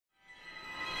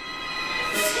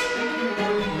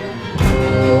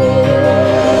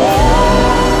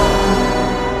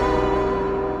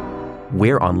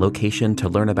we're on location to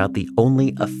learn about the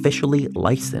only officially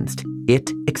licensed IT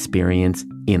experience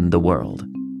in the world.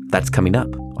 That's coming up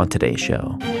on today's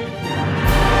show.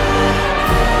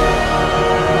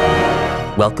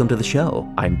 Welcome to the show.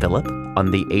 I'm Philip. On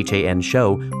the HAN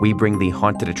show, we bring the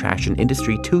haunted attraction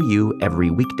industry to you every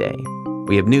weekday.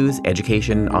 We have news,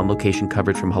 education, on-location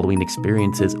coverage from Halloween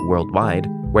experiences worldwide.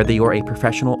 Whether you're a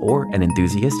professional or an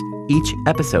enthusiast, each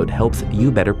episode helps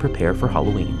you better prepare for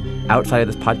Halloween. Outside of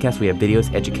this podcast, we have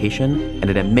videos, education, and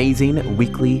an amazing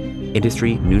weekly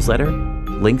industry newsletter.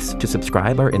 Links to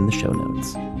subscribe are in the show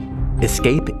notes.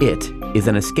 EscapeIT is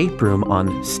an escape room on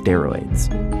steroids.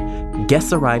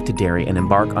 Guests arrive to Derry and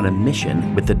embark on a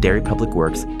mission with the Derry Public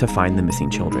Works to find the missing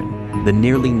children. The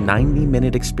nearly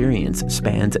 90-minute experience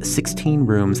spans 16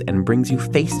 rooms and brings you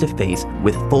face-to-face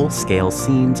with full-scale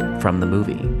scenes from the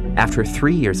movie. After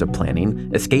 3 years of planning,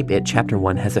 EscapeIT Chapter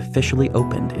 1 has officially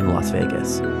opened in Las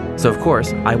Vegas. So of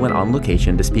course, I went on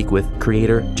location to speak with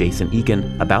creator Jason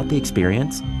Egan about the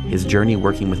experience, his journey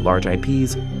working with large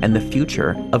IPs, and the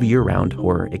future of year-round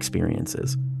horror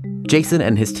experiences. Jason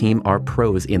and his team are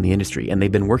pros in the industry, and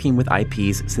they've been working with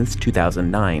IPs since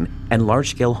 2009 and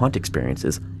large-scale haunt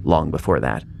experiences long before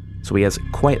that. So he has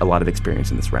quite a lot of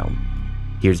experience in this realm.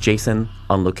 Here's Jason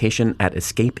on location at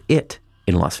EscapeIT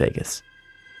in Las Vegas.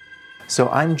 So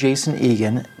I'm Jason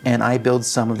Egan, and I build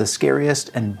some of the scariest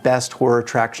and best horror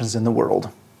attractions in the world.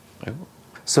 Oh.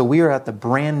 So we are at the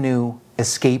brand new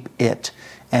EscapeIT,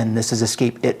 and this is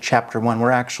EscapeIT Chapter 1.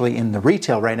 We're actually in the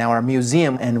retail right now, our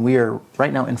museum, and we are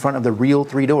right now in front of the real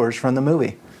three doors from the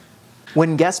movie.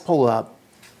 When guests pull up,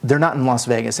 they're not in Las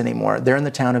Vegas anymore. They're in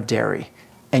the town of Derry,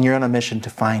 and you're on a mission to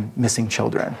find missing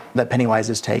children that Pennywise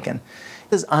has taken.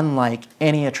 It is unlike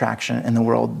any attraction in the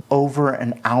world. Over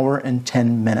an hour and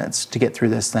 10 minutes to get through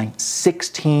this thing.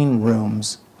 16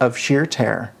 rooms of sheer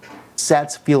terror.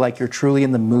 Sets feel like you're truly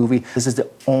in the movie. This is the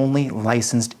only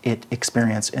licensed IT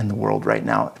experience in the world right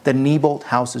now. The Neibolt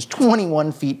house is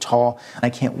 21 feet tall.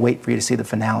 I can't wait for you to see the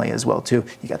finale as well, too.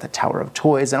 You got the Tower of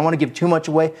Toys. I don't want to give too much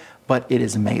away, but it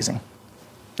is amazing.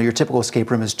 Your typical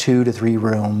escape room is 2 to 3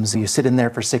 rooms. You sit in there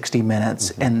for 60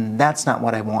 minutes, and that's not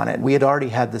what I wanted. We had already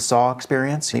had the Saw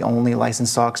experience, the only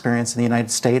licensed Saw experience in the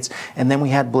United States, and then we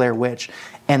had Blair Witch.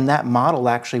 And that model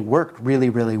actually worked really,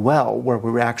 really well, where we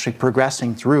were actually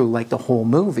progressing through like the whole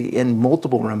movie in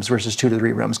multiple rooms versus 2 to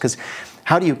 3 rooms. Because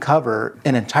how do you cover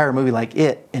an entire movie like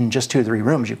it in just 2 to 3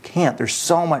 rooms? You can't. There's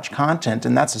so much content,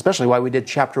 and that's especially why we did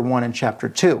Chapter 1 and Chapter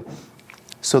 2.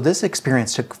 So this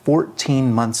experience took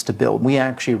 14 months to build. We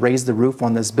actually raised the roof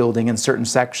on this building in certain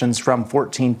sections from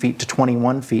 14 feet to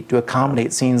 21 feet to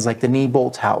accommodate scenes like the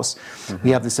Neibolt house. Mm-hmm.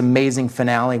 We have this amazing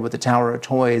finale with the Tower of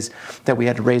Toys that we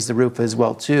had to raise the roof as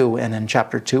well too. And in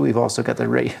Chapter 2, we've also got the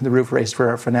roof raised for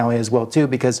our finale as well too,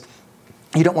 because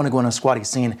you don't want to go in a squatty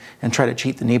scene and try to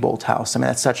cheat the Neibolt house. I mean,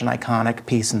 that's such an iconic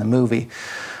piece in the movie.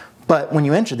 But when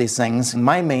you enter these things,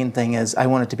 my main thing is I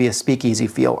want it to be a speakeasy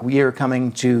feel. We are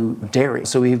coming to Derry.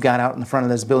 So we've got out in the front of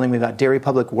this building, we've got Derry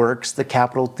Public Works, the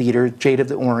Capitol Theater, Jade of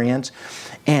the Orient.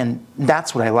 And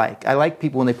that's what I like. I like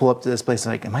people when they pull up to this place,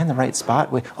 like, am I in the right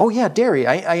spot? Wait, oh yeah, Derry,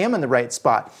 I am in the right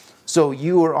spot. So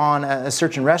you are on a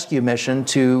search and rescue mission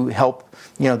to help,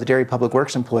 the Derry Public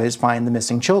Works employees find the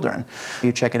missing children.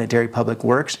 You check in at Derry Public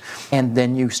Works, and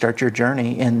then you start your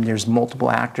journey, and there's multiple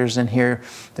actors in here.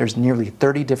 There's nearly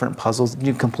 30 different puzzles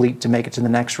you complete to make it to the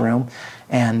next room.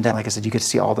 And like I said, you get to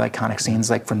see all the iconic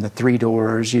scenes, like from the 3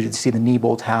 doors, you get to see the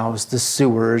Neibolt house, the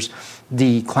sewers,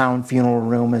 the clown funeral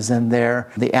room is in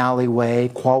there, the alleyway,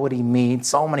 quality meats,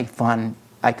 so many fun,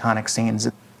 iconic scenes.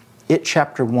 IT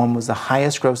Chapter 1 was the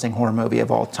highest grossing horror movie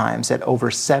of all times at over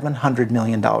 $700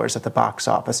 million at the box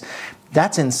office.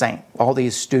 That's insane. All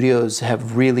these studios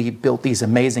have really built these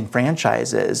amazing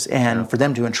franchises, and for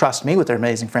them to entrust me with their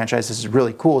amazing franchises is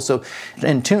really cool. So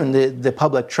in tune, the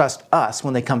public trust us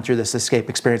when they come through this escape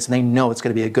experience, and they know it's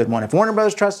going to be a good one. If Warner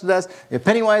Brothers trusted us, if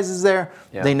Pennywise is there,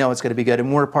 they know it's going to be good,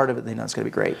 and we're a part of it, they know it's going to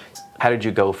be great. How did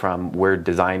you go from we're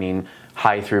designing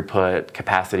high throughput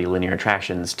capacity linear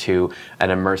attractions to an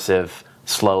immersive,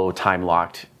 slow,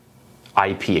 time-locked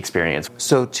IP experience?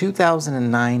 So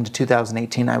 2009 to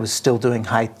 2018, I was still doing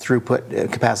high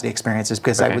throughput capacity experiences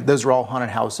because those were all haunted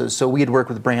houses. So we had worked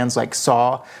with brands like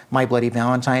Saw, My Bloody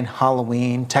Valentine,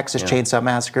 Halloween, Texas Chainsaw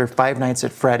Massacre, Five Nights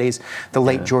at Freddy's, the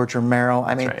late George Romero.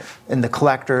 I mean, and The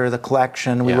Collector, The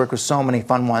Collection. We worked with so many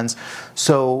fun ones.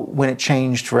 So when it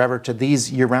changed forever to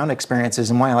these year-round experiences,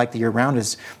 and why I like the year-round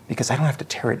is because I don't have to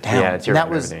tear it down. Yeah, it's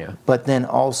year-round everything. But then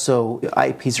also,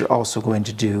 IPs are also going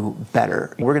to do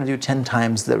better. We're going to do 10 10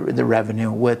 times the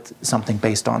revenue with something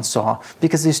based on Saw,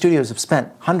 because these studios have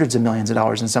spent hundreds of millions of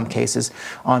dollars in some cases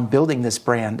on building this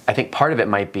brand. I think part of it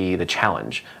might be the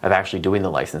challenge of actually doing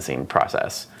the licensing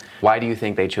process. Why do you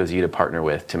think they chose you to partner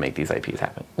with to make these IPs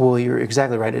happen? Well, you're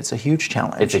exactly right. It's a huge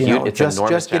challenge. It's an enormous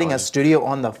just getting challenge. a studio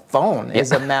on the phone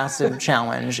is a massive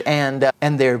challenge, and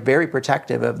they're very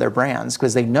protective of their brands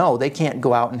because they know they can't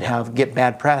go out and get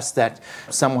bad press that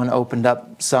someone opened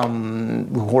up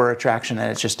some horror attraction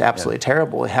and it's just absolutely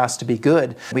terrible. It has to be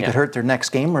good. We could hurt their next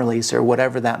game release or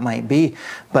whatever that might be,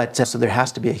 but so there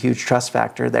has to be a huge trust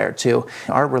factor there too.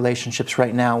 Our relationships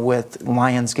right now with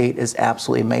Lionsgate is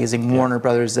absolutely amazing. Warner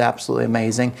Brothers is absolutely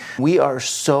amazing. We are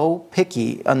so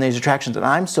picky on these attractions, and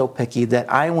I'm so picky that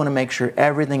I want to make sure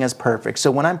everything is perfect. So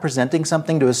when I'm presenting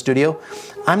something to a studio,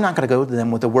 I'm not going to go to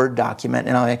them with a Word document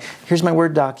and I'm like, here's my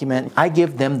Word document. I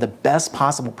give them the best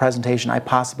possible presentation I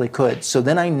possibly could. So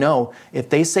then I know if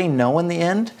they say no in the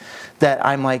end, that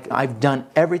I'm like, I've done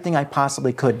everything I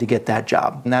possibly could to get that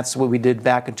job. And that's what we did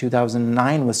back in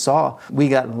 2009 with Saw. We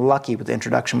got lucky with the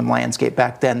introduction with Lionsgate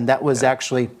back then. That was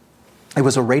actually... It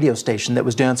was a radio station that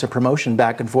was doing some promotion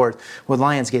back and forth with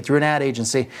Lionsgate through an ad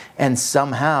agency, and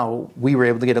somehow we were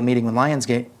able to get a meeting with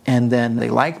Lionsgate, and then they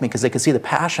liked me because they could see the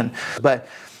passion. But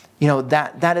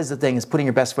that is the thing, is putting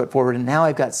your best foot forward. And now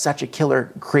I've got such a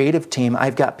killer creative team.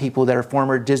 I've got people that are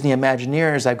former Disney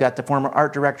Imagineers. I've got the former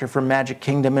art director from Magic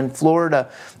Kingdom in Florida.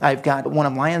 I've got one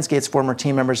of Lionsgate's former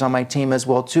team members on my team as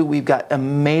well too. We've got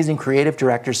amazing creative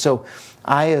directors. So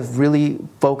I have really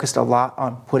focused a lot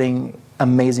on putting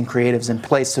amazing creatives in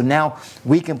place. So now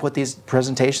we can put these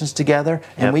presentations together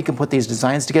and we can put these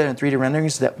designs together in 3D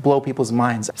renderings that blow people's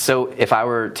minds. So if I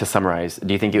were to summarize,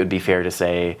 do you think it would be fair to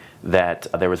say that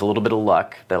there was a little bit of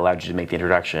luck that allowed you to make the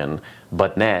introduction,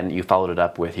 but then you followed it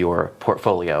up with your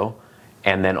portfolio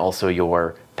and then also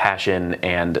your passion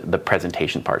and the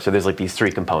presentation part? So there's like these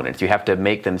three components. You have to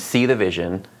make them see the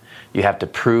vision, you have to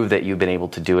prove that you've been able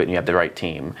to do it and you have the right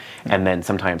team. And then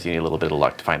sometimes you need a little bit of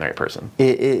luck to find the right person.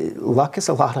 Luck is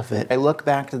a lot of it. I look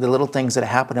back to the little things that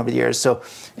happened over the years. So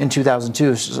in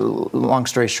 2002, long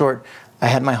story short, I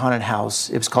had my haunted house.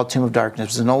 It was called Tomb of Darkness.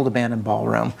 It was an old abandoned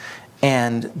ballroom.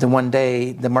 And the one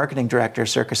day, the marketing director,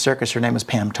 Circus, her name was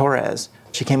Pam Torres.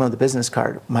 She came in with a business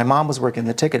card. My mom was working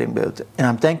the ticketing booth. And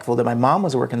I'm thankful that my mom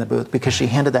was working the booth because she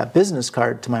handed that business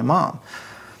card to my mom.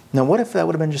 Now, what if that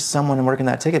would have been just someone working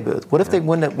that ticket booth? What if they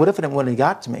wouldn't? What if it wouldn't have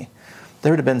got to me? There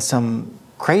would have been some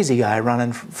crazy guy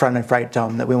running front and Fright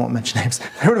Dome that we won't mention names.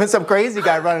 There would have been some crazy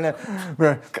guy running.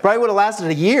 Probably would have lasted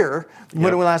a year.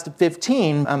 Would have lasted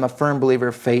 15. I'm a firm believer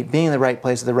of fate, being in the right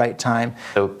place at the right time.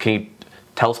 So can you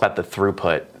tell us about the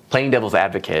throughput? Playing devil's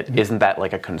advocate, isn't that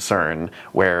like a concern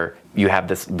where you have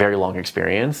this very long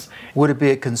experience? Would it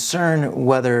be a concern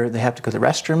whether they have to go to the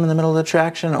restroom in the middle of the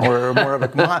attraction, or more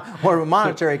of a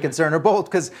monetary concern, or both?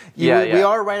 Because we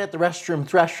are right at the restroom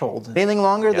threshold. Anything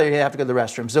longer, they have to go to the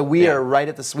restroom. So we are right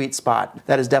at the sweet spot.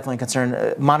 That is definitely a concern.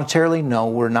 Monetarily, no,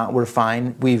 we're not. We're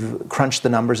fine. We've crunched the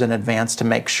numbers in advance to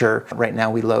make sure. Right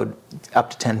now, we load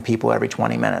up to 10 people every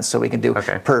 20 minutes, so we can do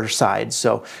per side.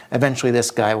 So eventually,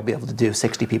 this guy will be able to do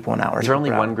 60 people an hour. Is there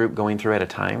only one group going through at a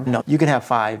time? No, you can have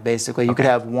 5 basically. You could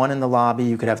have 1 in the lobby,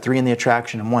 you could have 3 in the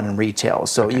attraction, and 1 in retail.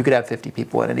 So you could have 50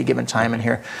 people at any given time in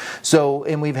here. So,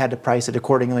 and we've had to price it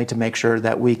accordingly to make sure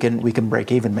that we can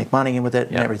break even, make money with it,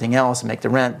 and everything else, and make the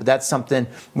rent. But that's something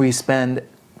we spend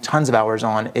tons of hours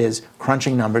on, is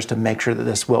crunching numbers to make sure that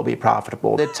this will be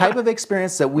profitable. The type of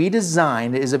experience that we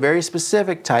designed is a very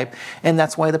specific type, and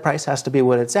that's why the price has to be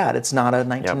what it's at. It's not a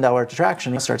 $19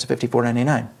 attraction. It starts at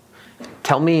 $54.99.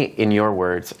 Tell me, in your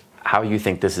words, how you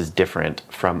think this is different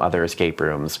from other escape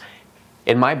rooms.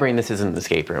 In my brain, this isn't an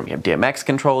escape room. You have DMX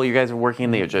control, you guys are working,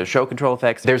 there's show control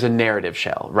effects, there's a narrative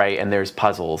shell, right? And there's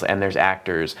puzzles, and there's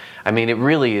actors. I mean, it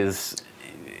really is,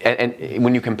 and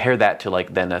when you compare that to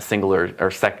like then a single or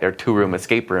 2-room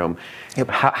escape room,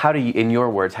 how do you, in your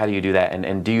words, how do you do that?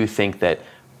 And do you think that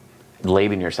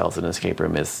labeling yourselves in an escape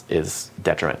room is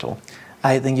detrimental?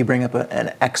 I think you bring up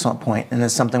an excellent point, and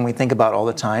it's something we think about all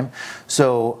the time.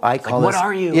 So I call this... What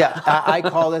are you? Yeah, I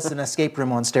call this an escape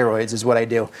room on steroids is what I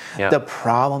do. The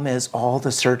problem is all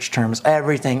the search terms,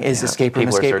 everything is escape room,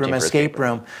 escape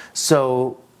room.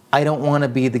 So I don't want to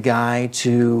be the guy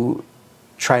to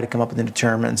try to come up with a new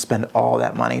term and spend all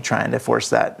that money trying to force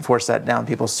that down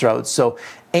people's throats. So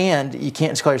And you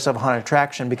can't just call yourself a haunted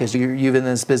attraction because you've in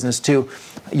this business too.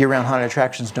 Year-round haunted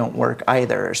attractions don't work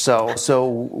either. So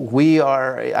we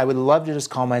are. I would love to just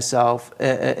call myself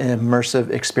an immersive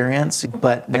experience,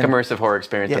 but like immersive horror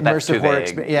experience. But that's too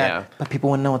vague. Yeah, but people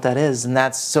wouldn't know what that is, and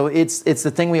that's so. It's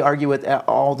the thing we argue with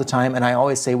all the time, and I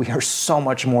always say we are so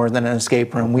much more than an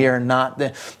escape room. We are not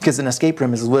because an escape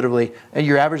room is literally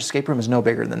your average escape room is no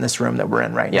bigger than this room that we're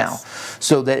in right now.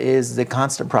 So that is the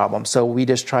constant problem. So we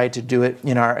just try to do it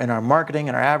in our marketing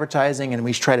and our advertising, and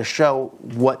we try to show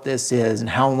what this is and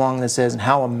how long this is and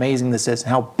how amazing this is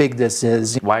and how big this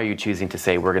is. Why are you choosing to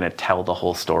say we're going to tell the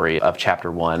whole story of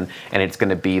chapter 1 and it's going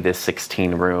to be this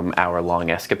 16-room, hour-long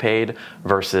escapade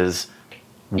versus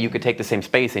you could take the same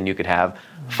space and you could have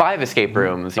 5 escape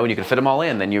rooms and you could fit them all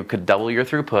in, then you could double your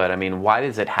throughput. I mean, why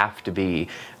does it have to be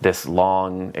this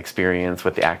long experience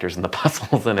with the actors and the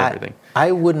puzzles and everything?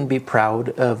 I wouldn't be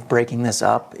proud of breaking this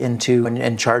up into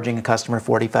and charging a customer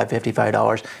 $45,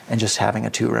 $55 and just having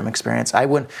a 2-room experience.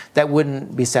 That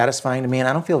wouldn't be satisfying to me, and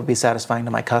I don't feel it would be satisfying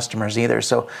to my customers either.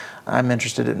 So I'm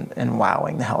interested in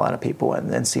wowing the hell out of people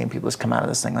and seeing people just come out of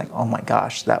this thing like, oh my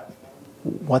gosh,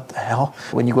 what the hell?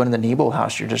 When you go into the Nebo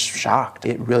house, you're just shocked.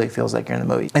 It really feels like you're in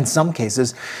the movie. In some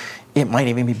cases, it might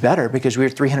even be better because we're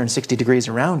 360 degrees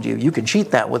around you. You can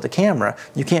cheat that with the camera.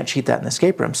 You can't cheat that in the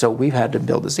escape room. So we've had to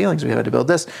build the ceilings. We've had to build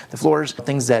this, the floors,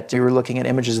 things that you were looking at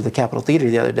images of the Capitol Theater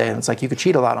the other day, and it's like you could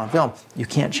cheat a lot on film. You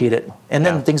can't cheat it. And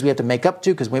then things we have to make up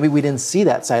too, because maybe we didn't see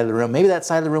that side of the room. Maybe that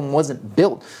side of the room wasn't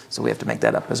built. So we have to make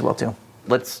that up as well too.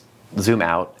 Let's zoom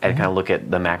out and kind of look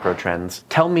at the macro trends.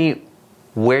 Tell me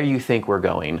where you think we're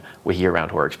going with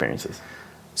year-round horror experiences.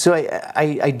 So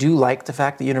I do like the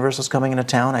fact that Universal's coming into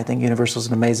town. I think Universal's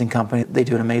an amazing company. They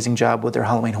do an amazing job with their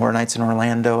Halloween Horror Nights in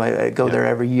Orlando. I go there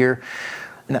every year.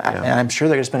 And I'm sure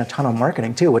they're going to spend a ton on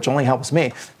marketing too, which only helps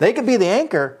me. They could be the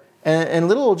anchor, and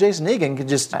little old Jason Egan could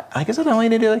just, I guess I don't need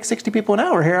to do like 60 people an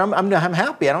hour here. I'm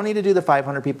happy. I don't need to do the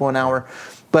 500 people an hour.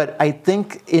 But I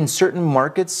think in certain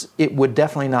markets, it would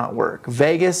definitely not work.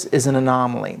 Vegas is an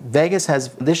anomaly. Vegas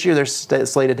has, this year they're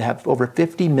slated to have over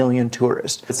 50 million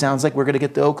tourists. It sounds like we're going to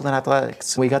get the Oakland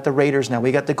Athletics. We got the Raiders now.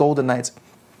 We got the Golden Knights.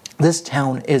 This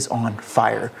town is on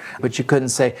fire. But you couldn't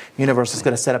say Universal's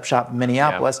going to set up shop in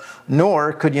Minneapolis,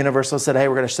 nor could Universal say, hey,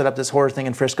 we're going to set up this horror thing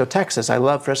in Frisco, Texas. I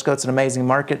love Frisco. It's an amazing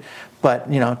market.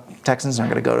 But, Texans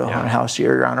aren't going to go to a haunted house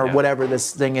year-round or whatever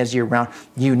this thing is year-round.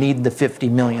 You need the 50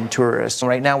 million tourists.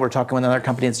 Right now we're talking with another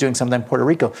company that's doing something in Puerto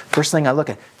Rico. First thing I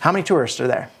look at, how many tourists are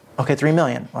there? Okay, 3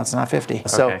 million. Well, it's not 50. Okay.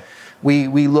 So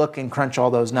we look and crunch all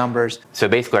those numbers. So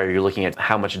basically, you're looking at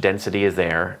how much density is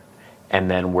there, and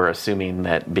then we're assuming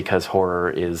that because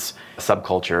horror is a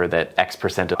subculture, that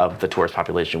X% of the tourist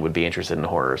population would be interested in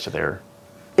horror. So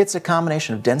it's a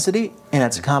combination of density, and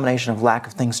it's a combination of lack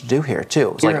of things to do here,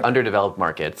 too. It's like underdeveloped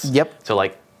markets. Yep. So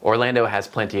like Orlando has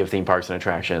plenty of theme parks and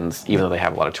attractions, even though they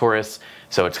have a lot of tourists.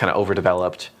 So it's kind of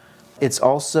overdeveloped. It's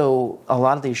also a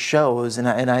lot of these shows, and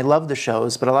I love the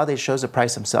shows, but a lot of these shows have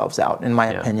priced themselves out, in my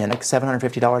opinion. Like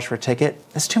 $750 for a ticket,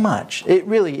 it's too much. It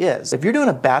really is. If you're doing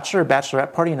a bachelor or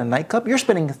bachelorette party in a nightclub, you're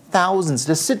spending thousands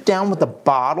to sit down with a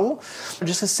bottle,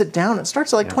 just to sit down. It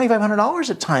starts at like $2,500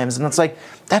 at times, and it's like,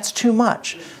 that's too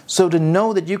much. So to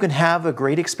know that you can have a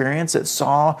great experience at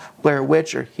Saw, Blair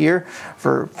Witch, or here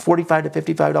for $45 to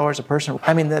 $55 a person,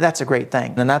 I mean, that's a great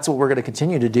thing. And that's what we're going to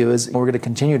continue to do, is we're going to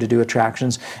continue to do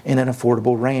attractions in an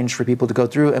affordable range for people to go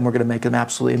through, and we're going to make them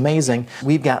absolutely amazing.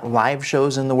 We've got live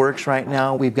shows in the works right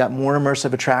now. We've got more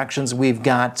immersive attractions. We've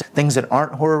got things that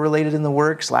aren't horror related in the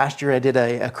works. Last year I did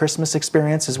a Christmas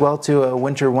experience as well, too, a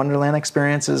Winter Wonderland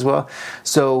experience as well.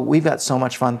 So we've got so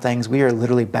much fun things. We are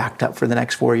literally backed up for the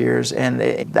next 4 years, and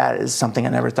that is something I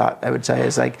never thought I would say.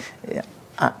 Is like,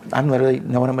 I'm literally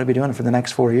know what I'm going to be doing for the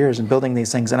next 4 years and building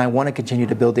these things, and I want to continue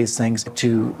to build these things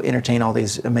to entertain all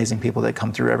these amazing people that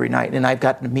come through every night. And I've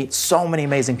gotten to meet so many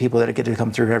amazing people that get to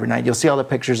come through every night. You'll see all the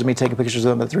pictures of me taking pictures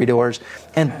of them at 3 doors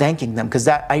and thanking them, because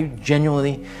that I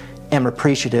genuinely am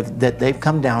appreciative that they've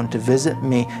come down to visit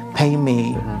me, pay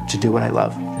me to do what I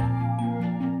love.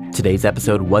 Today's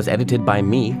episode was edited by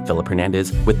me, Philip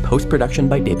Hernandez, with post-production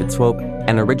by David Swope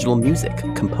and original music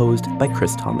composed by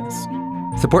Chris Thomas.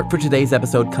 Support for today's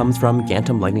episode comes from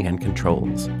Gantom Lighting and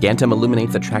Controls. Gantom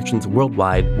illuminates attractions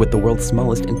worldwide with the world's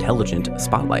smallest intelligent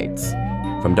spotlights.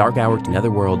 From Dark Hour to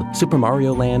Netherworld, Super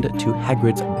Mario Land to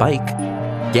Hagrid's Bike,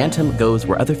 Gantom goes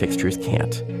where other fixtures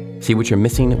can't. See what you're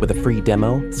missing with a free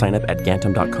demo? Sign up at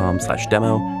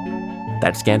gantom.com/demo.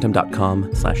 That's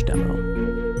gantom.com/demo.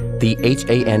 The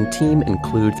HAN team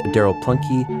includes Daryl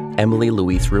Plunkey, Emily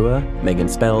Louise Rua, Megan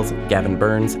Spells, Gavin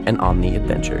Burns, and Omni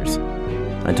Adventures.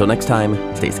 Until next time,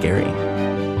 stay scary.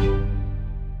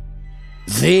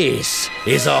 This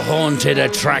is a Haunted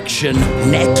Attraction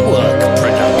Network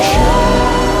production.